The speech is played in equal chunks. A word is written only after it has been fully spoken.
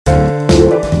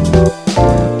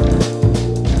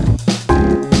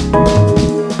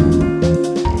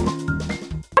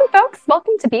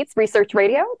Research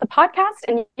Radio, the podcast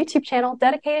and YouTube channel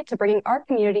dedicated to bringing our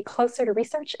community closer to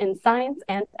research in science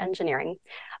and engineering.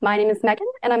 My name is Megan,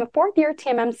 and I'm a fourth-year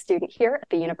TMM student here at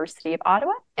the University of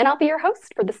Ottawa, and I'll be your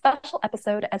host for this special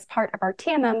episode as part of our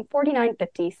TMM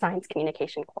 4950 Science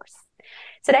Communication course.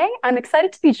 Today, I'm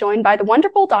excited to be joined by the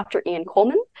wonderful Dr. Ian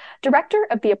Coleman, Director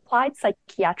of the Applied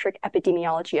Psychiatric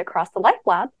Epidemiology across the Life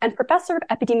Lab and Professor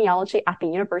of Epidemiology at the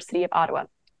University of Ottawa.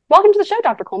 Welcome to the show,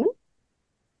 Dr. Coleman.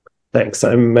 Thanks.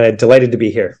 I'm delighted to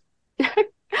be here.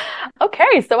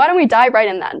 Okay, so why don't we dive right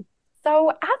in then? So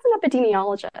as an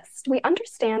epidemiologist, we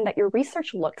understand that your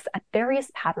research looks at various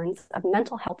patterns of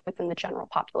mental health within the general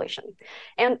population.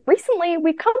 And recently,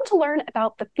 we've come to learn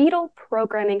about the fetal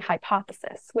programming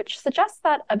hypothesis, which suggests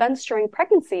that events during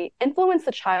pregnancy influence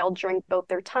the child during both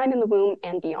their time in the womb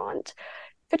and beyond.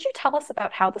 Could you tell us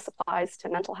about how this applies to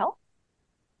mental health?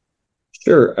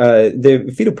 Sure.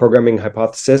 The fetal programming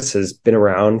hypothesis has been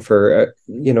around for,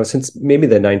 since maybe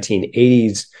the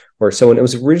 1980s or so, and it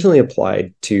was originally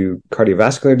applied to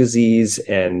cardiovascular disease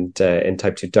and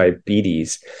type 2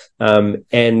 diabetes.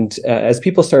 As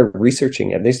people started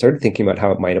researching it, they started thinking about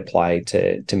how it might apply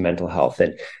to mental health.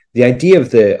 And the idea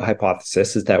of the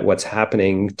hypothesis is that what's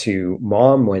happening to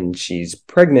mom when she's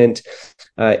pregnant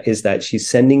is that she's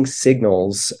sending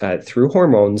signals through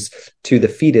hormones to the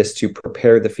fetus to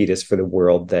prepare the fetus for the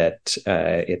world that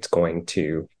it's going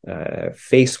to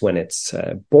face when it's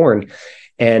born.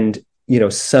 And,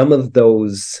 some of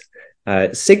those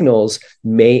signals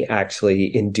may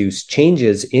actually induce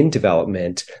changes in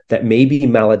development that may be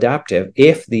maladaptive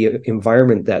if the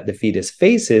environment that the fetus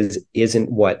faces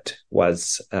isn't what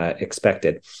was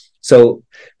expected. So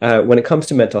when it comes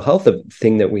to mental health, the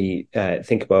thing that we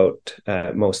think about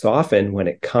most often when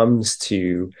it comes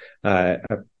to a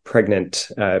pregnant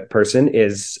person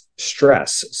is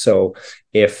stress. So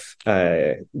if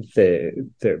the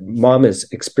mom is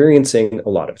experiencing a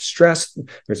lot of stress,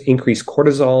 there's increased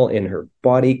cortisol in her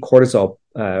body. Cortisol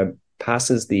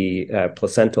passes the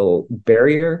placental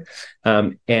barrier.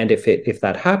 And if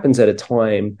that happens at a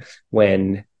time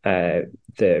when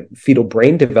the fetal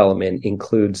brain development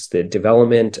includes the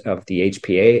development of the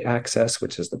HPA axis,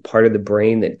 which is the part of the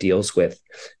brain that deals with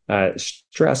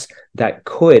stress, that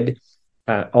could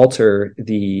alter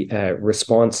the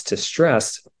response to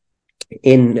stress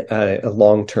in a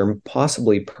long-term,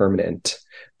 possibly permanent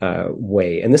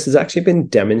way. And this has actually been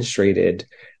demonstrated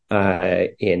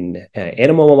in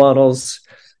animal models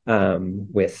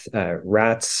with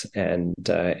rats and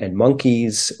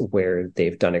monkeys, where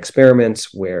they've done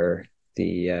experiments where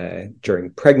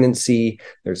during pregnancy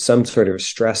there's some sort of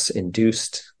stress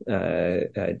induced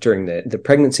during the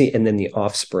pregnancy, and then the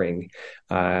offspring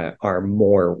are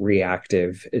more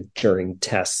reactive during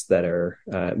tests that are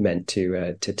meant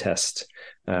to test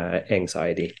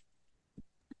anxiety.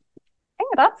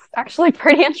 That's actually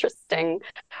pretty interesting.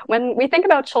 When we think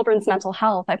about children's mental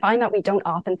health, I find that we don't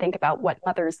often think about what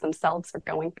mothers themselves are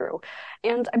going through.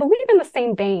 And I believe in the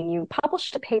same vein, you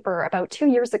published a paper about 2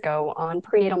 years ago on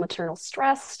prenatal maternal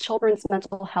stress, children's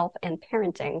mental health, and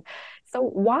parenting. So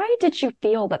why did you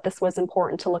feel that this was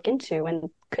important to look into? And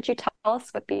could you tell us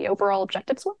what the overall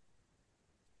objectives were?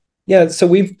 Yeah, so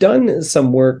we've done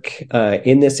some work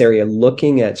in this area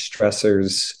looking at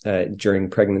stressors during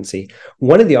pregnancy.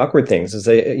 One of the awkward things is,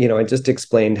 I just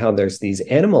explained how there's these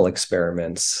animal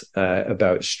experiments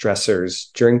about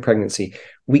stressors during pregnancy.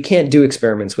 We can't do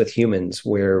experiments with humans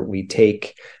where we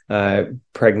take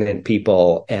pregnant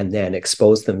people and then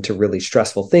expose them to really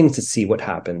stressful things to see what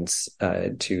happens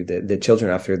to the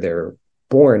children after they're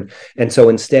born. And so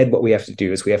instead, what we have to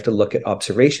do is we have to look at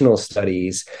observational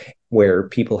studies where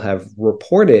people have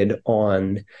reported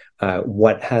on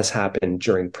what has happened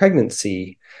during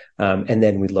pregnancy, and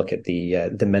then we look at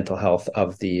the mental health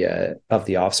of the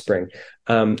offspring.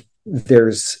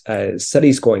 There's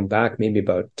studies going back maybe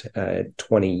about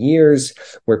 20 years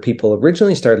where people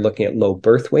originally started looking at low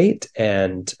birth weight,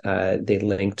 and they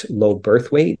linked low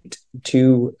birth weight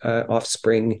to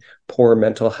offspring poor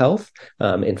mental health.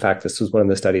 In fact, this was one of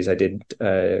the studies I did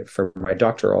for my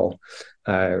doctoral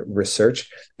research.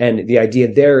 And the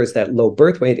idea there is that low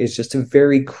birth weight is just a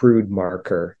very crude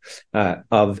marker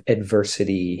of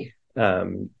adversity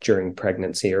during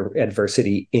pregnancy or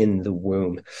adversity in the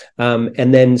womb.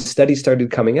 And then studies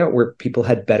started coming out where people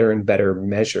had better and better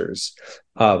measures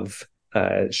of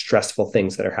stressful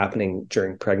things that are happening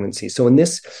during pregnancy. So in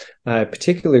this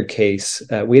particular case,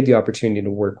 we had the opportunity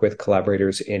to work with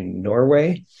collaborators in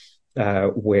Norway,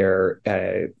 where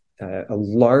a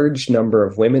large number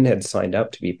of women had signed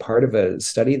up to be part of a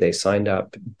study. They signed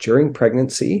up during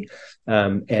pregnancy,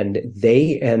 and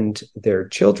they and their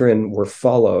children were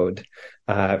followed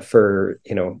for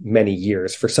many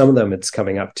years. For some of them, it's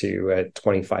coming up to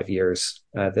 25 years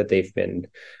that they've been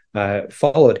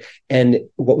followed. And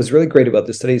what was really great about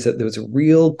the study is that there was a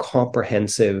real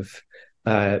comprehensive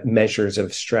measures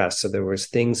of stress. So there was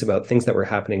things that were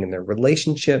happening in their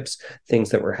relationships,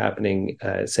 things that were happening,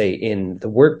 say, in the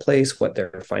workplace, what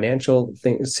their financial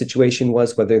situation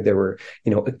was, whether there were,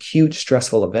 acute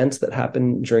stressful events that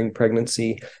happened during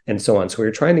pregnancy, and so on. So we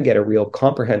were trying to get a real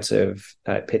comprehensive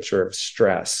picture of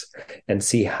stress and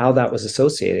see how that was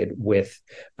associated with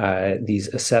these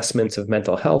assessments of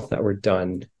mental health that were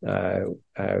done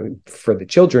for the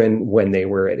children when they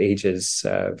were at ages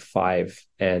 5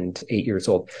 and 8 years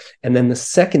old. And then the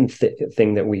second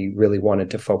thing that we really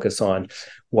wanted to focus on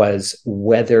was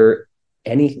whether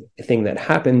anything that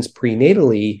happens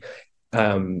prenatally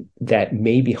that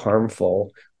may be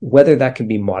harmful, whether that can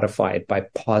be modified by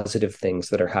positive things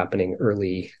that are happening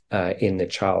early in the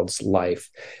child's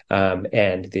life.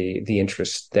 And the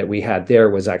interest that we had there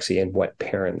was actually in what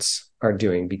parents are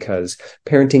doing, because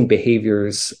parenting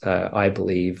behaviors, I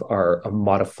believe, are a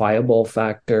modifiable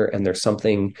factor, and there's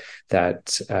something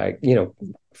that,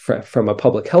 from a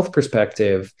public health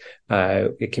perspective,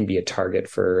 it can be a target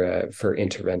for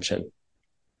intervention.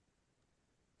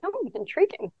 Oh,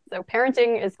 intriguing. So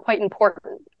parenting is quite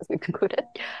important, as we've concluded.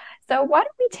 So why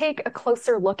don't we take a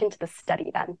closer look into the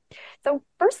study then? So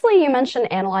firstly, you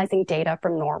mentioned analyzing data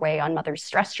from Norway on mothers'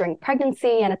 stress during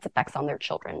pregnancy and its effects on their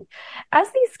children.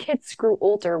 As these kids grew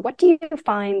older, what do you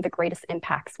find the greatest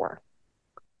impacts were?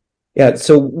 Yeah,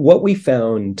 so what we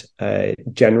found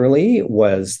generally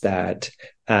was that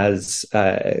as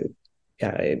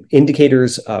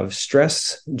indicators of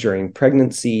stress during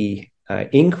pregnancy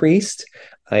increased,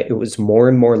 it was more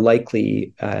and more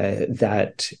likely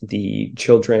that the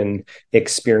children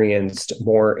experienced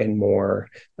more and more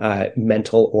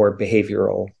mental or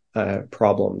behavioral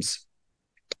problems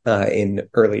in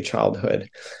early childhood.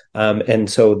 And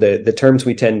so the terms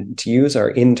we tend to use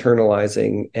are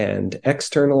internalizing and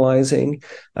externalizing.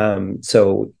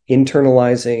 So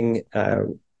internalizing,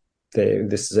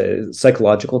 this is a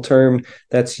psychological term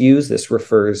that's used. This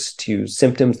refers to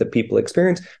symptoms that people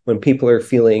experience when people are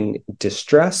feeling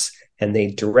distress and they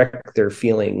direct their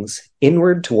feelings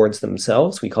inward towards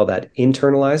themselves. We call that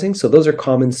internalizing. So those are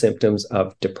common symptoms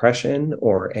of depression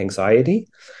or anxiety.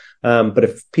 But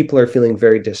if people are feeling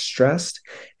very distressed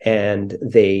and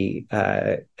they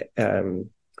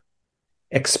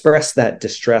express that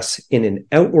distress in an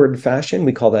outward fashion,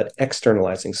 we call that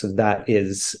externalizing. So that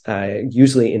is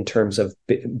usually in terms of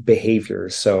behavior.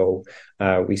 So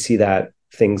we see that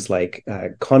things like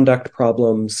conduct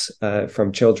problems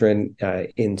from children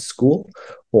in school,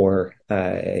 or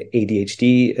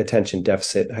ADHD, attention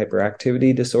deficit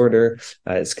hyperactivity disorder,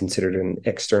 is considered an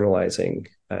externalizing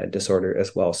disorder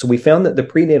as well. So we found that the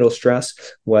prenatal stress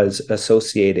was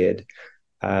associated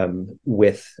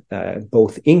with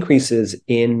both increases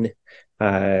in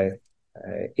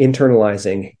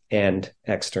internalizing and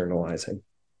externalizing.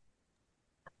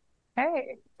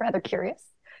 Okay, rather curious.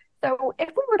 So if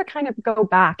we were to kind of go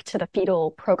back to the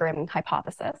fetal programming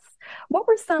hypothesis, what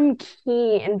were some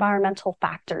key environmental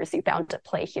factors you found at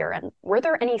play here? And were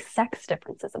there any sex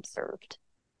differences observed?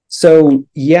 So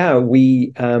yeah,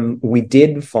 we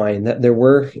did find that there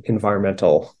were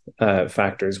environmental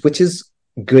factors, which is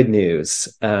good news.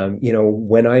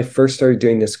 When I first started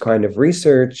doing this kind of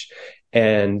research,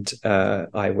 and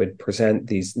I would present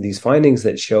these findings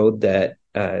that showed that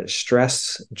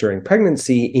stress during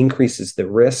pregnancy increases the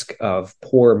risk of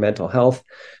poor mental health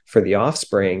for the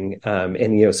offspring.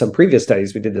 And some previous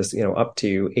studies, we did this, up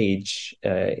to age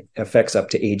effects up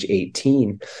to age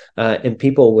 18, and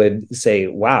people would say,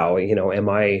 "Wow, am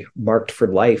I marked for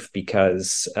life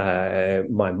because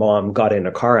my mom got in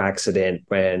a car accident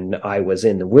when I was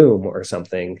in the womb or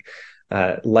something?"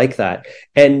 Like that.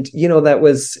 And,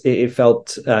 it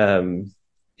felt,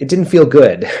 it didn't feel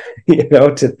good,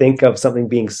 to think of something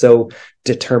being so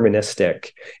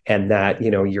deterministic and that,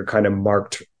 you're kind of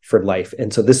marked for life.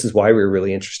 And so this is why we were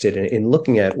really interested in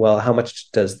looking at, well, how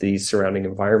much does the surrounding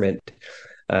environment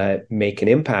make an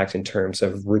impact in terms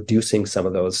of reducing some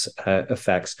of those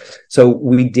effects? So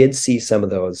we did see some of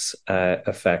those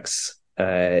effects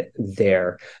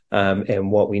there.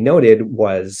 And what we noted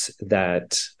was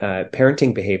that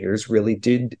parenting behaviors really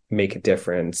did make a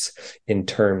difference in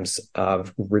terms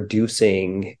of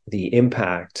reducing the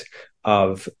impact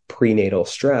of prenatal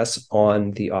stress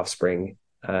on the offspring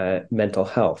mental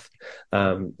health.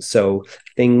 So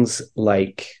things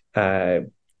like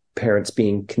parents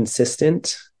being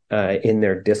consistent in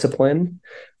their discipline,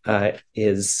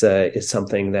 is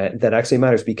something that actually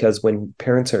matters, because when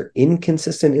parents are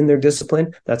inconsistent in their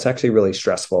discipline, that's actually really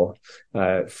stressful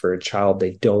for a child.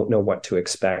 They don't know what to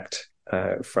expect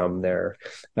from their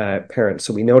parents.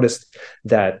 So we noticed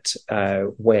that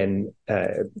when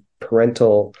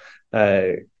parental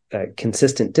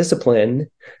consistent discipline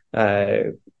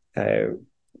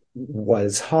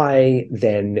was high,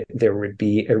 then there would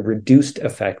be a reduced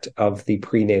effect of the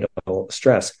prenatal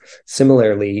stress.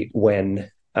 Similarly,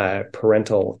 when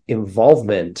parental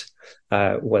involvement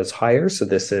was higher, so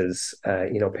this is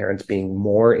parents being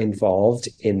more involved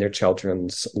in their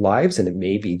children's lives, and it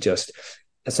may be just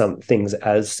some things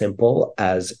as simple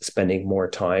as spending more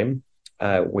time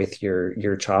with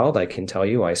your child. I can tell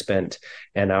you, I spent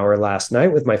an hour last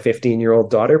night with my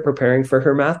 15-year-old daughter preparing for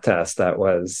her math test. That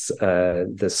was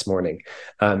this morning.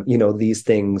 These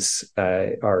things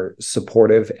are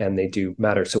supportive and they do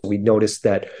matter. So we noticed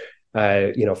that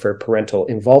for parental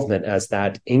involvement, as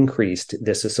that increased,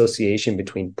 this association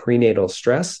between prenatal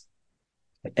stress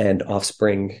and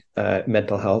offspring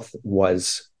mental health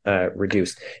was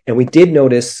reduced. And we did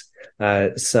notice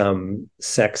some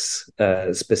sex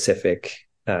specific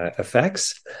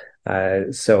effects.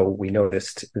 So we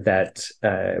noticed that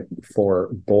for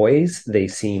boys,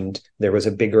 there was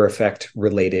a bigger effect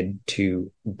related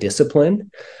to discipline,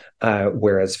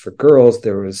 whereas for girls,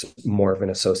 there was more of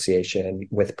an association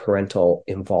with parental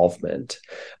involvement.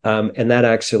 And that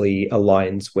actually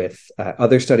aligns with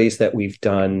other studies that we've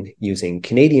done using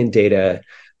Canadian data,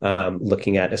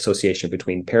 looking at association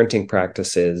between parenting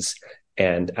practices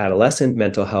and adolescent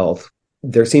mental health.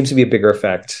 There seems to be a bigger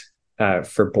effect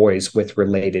for boys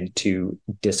related to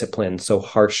discipline. So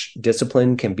harsh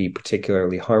discipline can be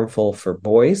particularly harmful for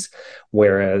boys,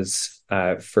 whereas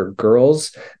for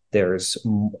girls, there's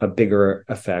a bigger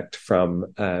effect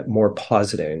from more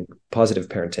positive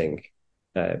parenting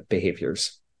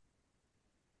behaviors.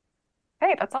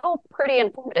 Hey, that's all pretty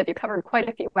informative. You covered quite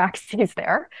a few axes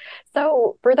there.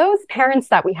 So for those parents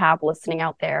that we have listening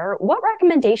out there, what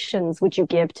recommendations would you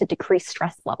give to decrease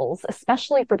stress levels,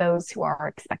 especially for those who are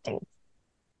expecting?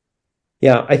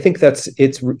 Yeah, I think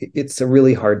it's a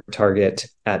really hard target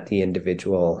at the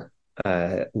individual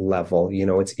level.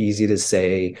 It's easy to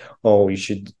say, oh, you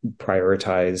should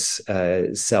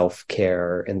prioritize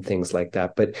self-care and things like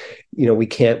that. But, we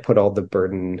can't put all the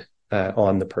burden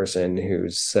on the person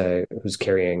who's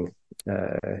carrying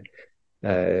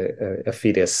a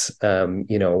fetus.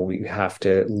 We have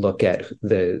to look at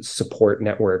the support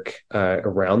network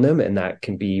around them, and that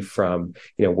can be from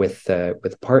with a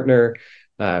partner,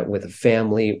 with a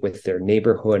family, with their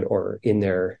neighborhood, or in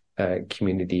their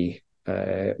community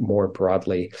more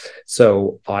broadly.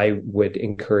 So I would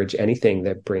encourage anything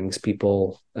that brings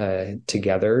people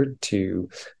together to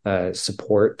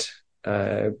support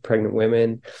pregnant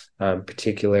women,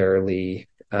 particularly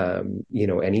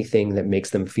anything that makes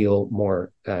them feel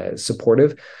more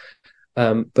supportive,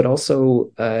 but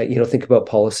also think about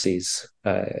policies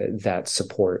that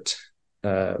support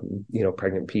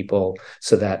pregnant people,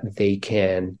 so that they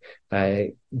can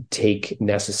take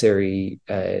necessary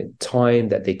time,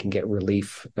 that they can get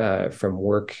relief from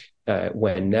work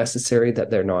when necessary,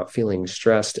 that they're not feeling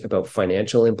stressed about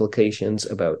financial implications,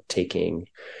 about taking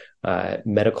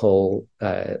medical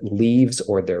leaves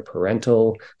or their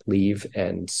parental leave,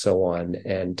 and so on.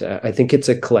 And I think it's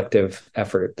a collective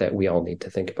effort that we all need to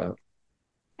think about.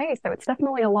 Hey, so it's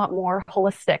definitely a lot more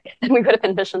holistic than we would have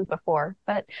envisioned before.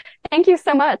 But thank you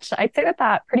so much. I'd say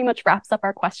that pretty much wraps up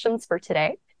our questions for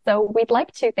today. So we'd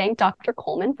like to thank Dr.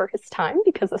 Coleman for his time,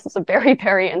 because this was a very,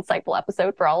 very insightful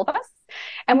episode for all of us.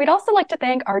 And we'd also like to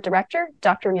thank our director,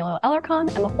 Dr. Emilio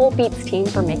Alarcon, and the whole BEATS team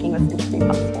for making this interview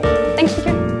possible. Thanks for